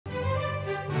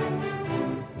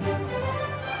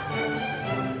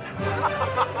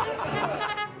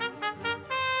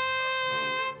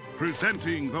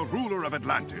Presenting the ruler of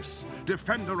Atlantis,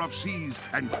 defender of seas,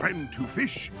 and friend to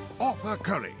fish, Arthur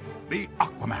Curry, the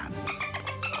Aquaman.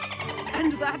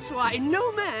 And that's why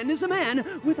no man is a man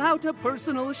without a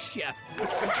personal chef.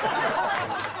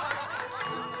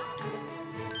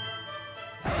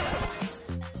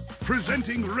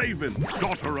 Presenting Raven,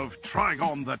 daughter of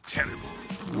Trigon the Terrible.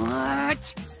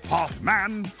 What? Half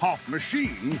man, half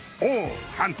machine, all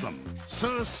handsome.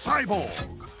 Sir Cyborg.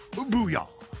 Booyah.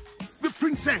 The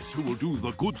princess who will do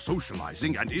the good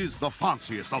socializing and is the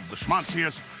fanciest of the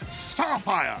schmanciest,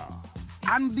 Starfire.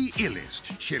 And the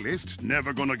illest, chillest,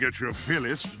 never gonna get your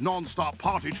fillest, non-stop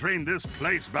party train this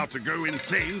place about to go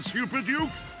insane, Super Duke,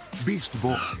 Beast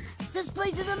Boy. This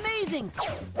place is amazing!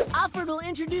 Alfred will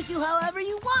introduce you however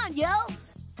you want, yo!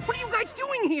 What are you guys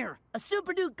doing here? A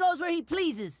Super Duke goes where he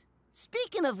pleases.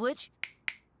 Speaking of which,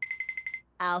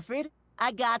 Alfred,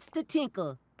 I gots to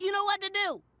tinkle. You know what to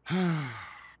do!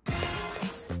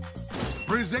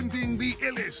 Presenting the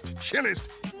illest, chillest.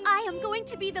 I am going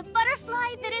to be the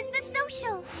butterfly that is the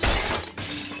social.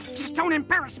 Just don't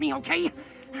embarrass me, okay?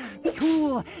 Be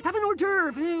cool, have an hors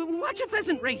d'oeuvre, watch a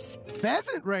pheasant race.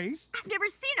 Pheasant race? I've never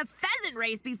seen a pheasant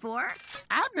race before.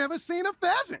 I've never seen a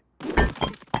pheasant.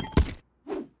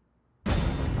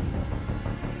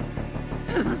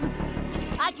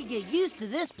 I could get used to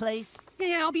this place.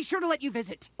 Yeah, I'll be sure to let you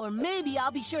visit. Or maybe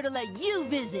I'll be sure to let you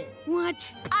visit.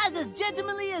 What? I's as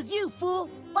gentlemanly as you, fool.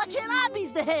 Why can't I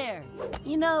be's the hair?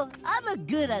 You know, I look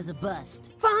good as a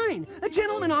bust. Fine, a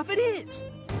gentleman off it is.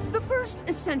 The first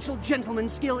essential gentleman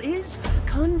skill is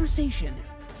conversation.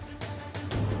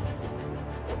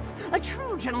 A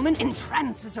true gentleman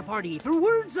entrances a party through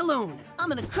words alone. I'm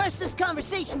gonna crush this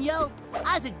conversation, yo.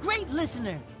 I's a great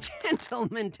listener.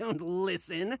 Gentlemen don't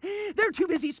listen. They're too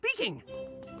busy speaking.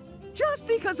 Just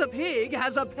because a pig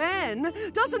has a pen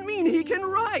doesn't mean he can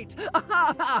write.